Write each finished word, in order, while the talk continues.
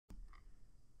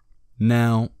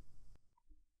Now,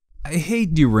 I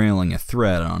hate derailing a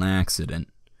thread on accident,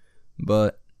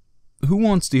 but who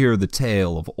wants to hear the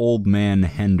tale of Old Man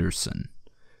Henderson,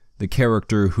 the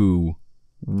character who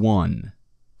won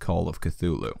Call of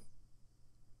Cthulhu?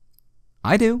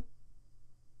 I do.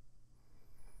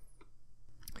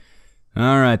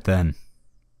 Alright then.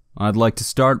 I'd like to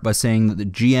start by saying that the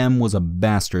GM was a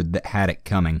bastard that had it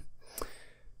coming.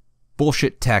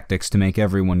 Bullshit tactics to make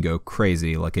everyone go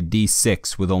crazy, like a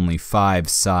D6 with only 5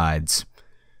 sides.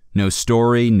 No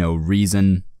story, no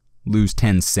reason, lose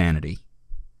 10 sanity.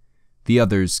 The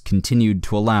others continued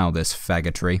to allow this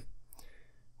faggotry.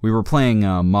 We were playing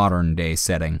a modern-day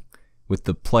setting, with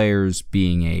the players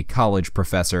being a college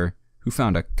professor who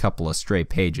found a couple of stray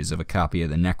pages of a copy of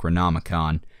the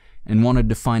Necronomicon and wanted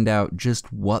to find out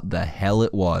just what the hell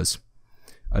it was.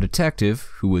 A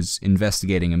detective who was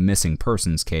investigating a missing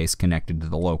persons case connected to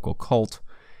the local cult,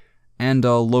 and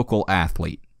a local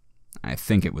athlete, I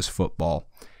think it was football,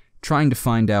 trying to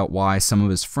find out why some of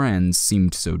his friends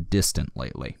seemed so distant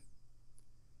lately.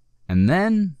 And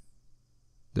then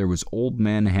there was Old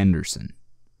Man Henderson,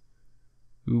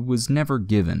 who was never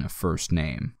given a first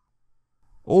name.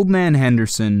 Old Man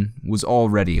Henderson was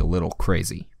already a little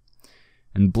crazy,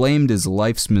 and blamed his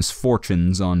life's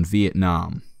misfortunes on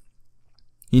Vietnam.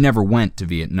 He never went to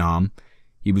Vietnam.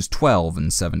 He was 12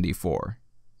 in '74.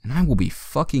 And I will be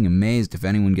fucking amazed if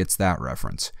anyone gets that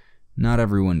reference. Not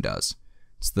everyone does.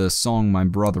 It's the song My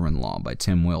Brother-in-Law by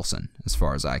Tim Wilson, as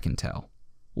far as I can tell.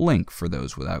 Link for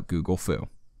those without Google Foo.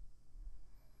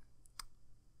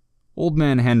 Old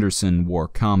Man Henderson wore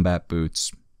combat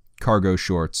boots, cargo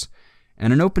shorts,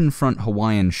 and an open-front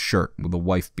Hawaiian shirt with a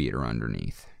wife-beater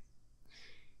underneath.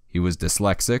 He was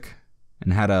dyslexic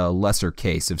and had a lesser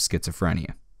case of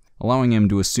schizophrenia, allowing him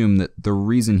to assume that the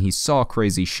reason he saw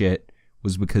crazy shit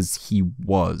was because he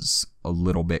was a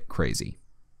little bit crazy.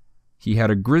 He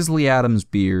had a Grizzly Adams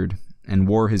beard and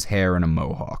wore his hair in a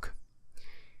mohawk.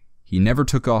 He never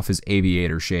took off his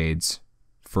aviator shades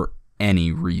for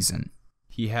any reason.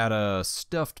 He had a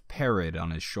stuffed parrot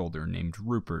on his shoulder named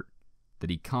Rupert that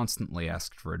he constantly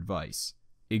asked for advice,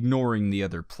 ignoring the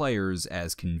other players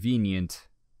as convenient,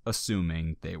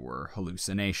 assuming they were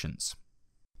hallucinations.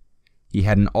 He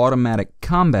had an automatic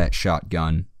combat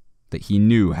shotgun that he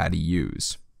knew how to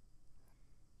use.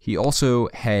 He also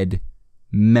had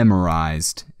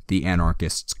memorized the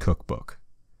Anarchist's Cookbook.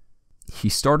 He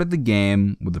started the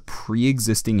game with a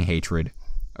pre-existing hatred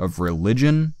of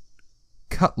religion,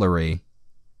 cutlery,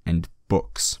 and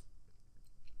books.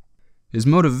 His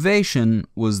motivation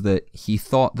was that he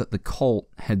thought that the cult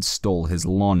had stole his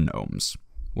lawn gnomes,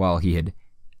 while he had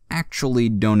actually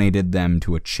donated them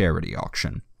to a charity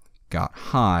auction, got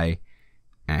high,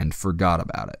 and forgot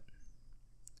about it.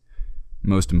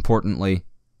 Most importantly,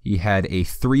 he had a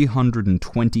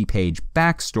 320-page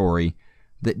backstory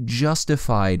that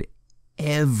justified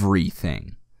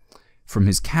everything, from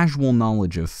his casual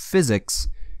knowledge of physics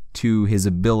to his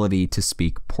ability to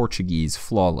speak Portuguese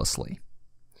flawlessly.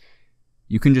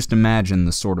 You can just imagine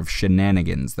the sort of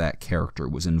shenanigans that character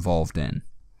was involved in.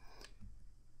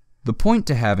 The point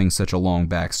to having such a long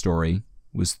backstory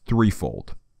was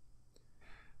threefold.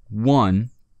 1,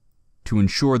 to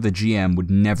ensure the GM would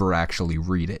never actually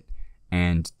read it,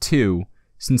 and 2,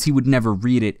 since he would never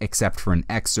read it except for in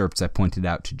excerpts I pointed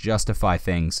out to justify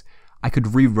things, I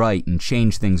could rewrite and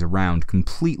change things around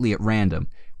completely at random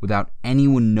without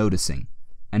anyone noticing,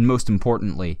 and most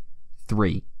importantly,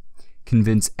 3,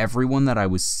 convince everyone that I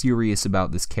was serious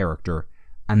about this character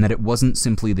and that it wasn't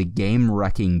simply the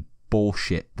game-wrecking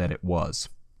bullshit that it was.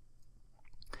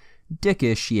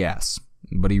 Dickish, yes,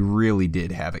 but he really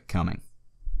did have it coming.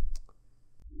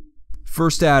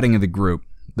 First outing of the group,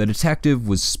 the detective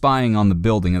was spying on the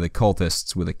building of the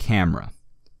cultists with a camera.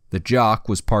 The jock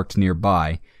was parked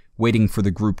nearby, waiting for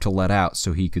the group to let out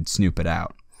so he could snoop it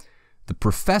out. The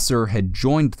professor had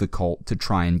joined the cult to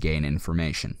try and gain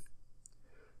information.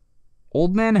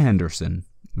 Old Man Henderson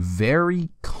very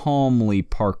calmly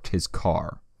parked his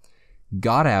car,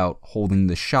 got out holding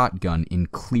the shotgun in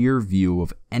clear view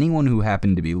of anyone who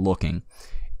happened to be looking,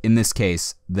 in this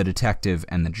case, the detective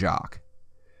and the jock,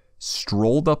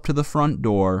 strolled up to the front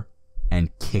door,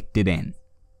 and kicked it in.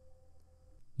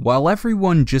 While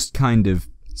everyone just kind of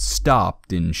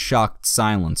stopped in shocked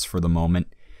silence for the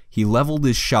moment, he leveled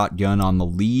his shotgun on the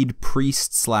lead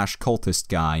priest/cultist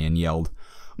guy and yelled,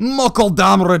 "Muckle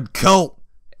damned cult!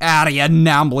 How do you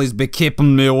namblies be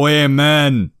keeping me away,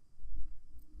 man?"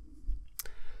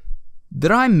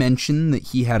 Did I mention that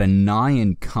he had a nigh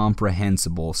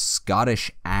incomprehensible Scottish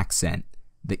accent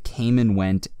that came and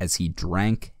went as he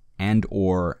drank and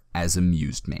or as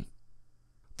amused me?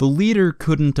 The leader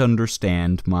couldn't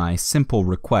understand my simple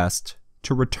request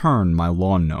to return my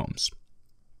lawn gnomes.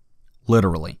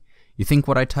 Literally, you think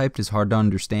what I typed is hard to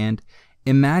understand?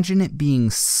 Imagine it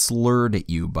being slurred at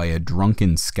you by a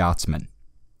drunken Scotsman.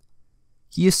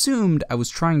 He assumed I was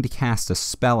trying to cast a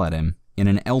spell at him in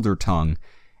an elder tongue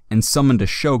and summoned a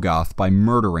Shoggoth by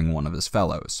murdering one of his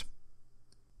fellows.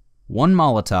 One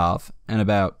Molotov, and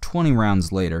about 20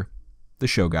 rounds later, the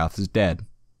Shoggoth is dead.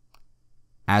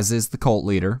 As is the cult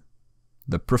leader,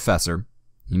 the professor.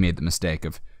 He made the mistake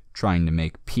of trying to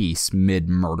make peace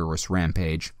mid-murderous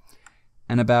rampage,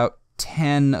 and about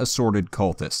 10 assorted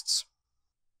cultists.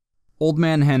 Old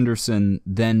Man Henderson,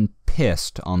 then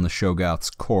pissed on the Shoggoth's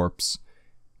corpse,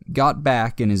 got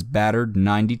back in his battered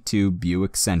 92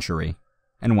 Buick Century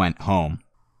and went home.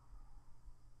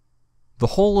 The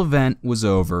whole event was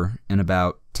over in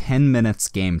about 10 minutes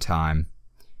game time,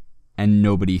 and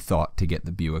nobody thought to get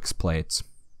the Buick's plates.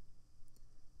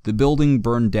 The building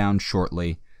burned down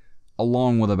shortly,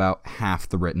 along with about half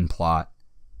the written plot,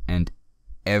 and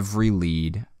every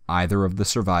lead either of the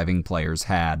surviving players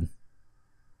had.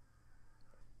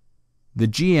 The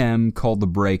GM called the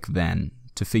break then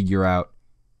to figure out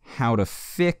how to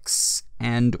fix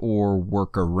and or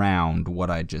work around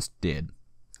what I just did.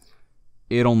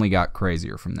 It only got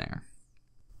crazier from there.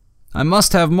 "I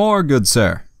must have more, good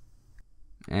sir."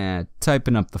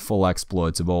 Typing up the full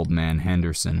exploits of Old Man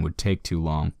Henderson would take too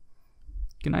long.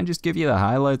 Can I just give you the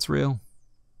highlights reel?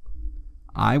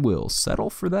 I will settle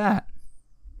for that.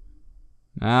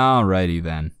 Alrighty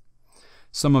then.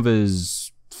 Some of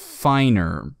his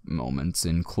finer moments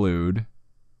include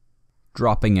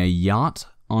dropping a yacht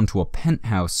onto a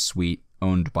penthouse suite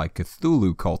owned by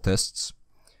Cthulhu cultists,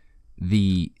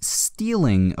 the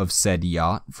stealing of said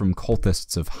yacht from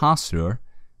cultists of Hastur,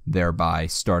 thereby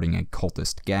starting a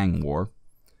cultist gang war,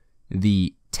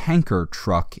 the tanker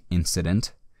truck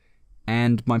incident,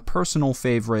 and my personal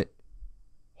favorite,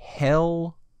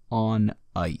 Hell on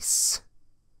Ice.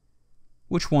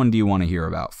 Which one do you want to hear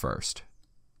about first?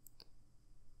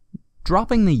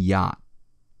 Dropping the yacht.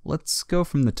 Let's go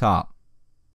from the top.